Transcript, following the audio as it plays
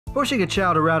Pushing a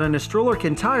child around in a stroller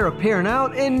can tire a parent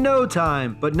out in no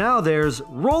time. But now there's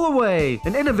Rollaway,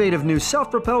 an innovative new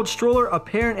self-propelled stroller a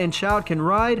parent and child can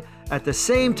ride at the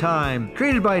same time.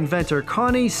 Created by inventor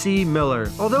Connie C. Miller.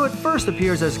 Although it first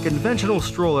appears as a conventional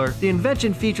stroller, the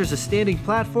invention features a standing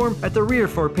platform at the rear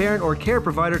for a parent or care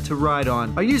provider to ride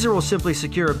on. A user will simply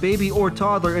secure a baby or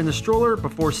toddler in the stroller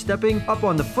before stepping up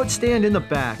on the footstand in the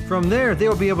back. From there, they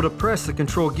will be able to press the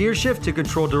control gear shift to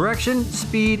control direction,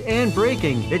 speed, and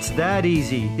braking. It's that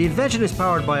easy. The invention is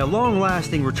powered by a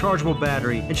long-lasting rechargeable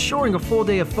battery, ensuring a full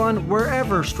day of fun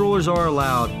wherever strollers are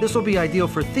allowed. This will be ideal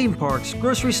for theme parks,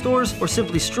 grocery stores, or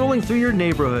simply strolling through your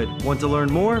neighborhood. Want to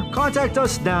learn more? Contact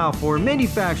us now for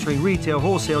manufacturing, retail,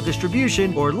 wholesale,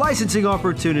 distribution, or licensing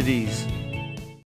opportunities.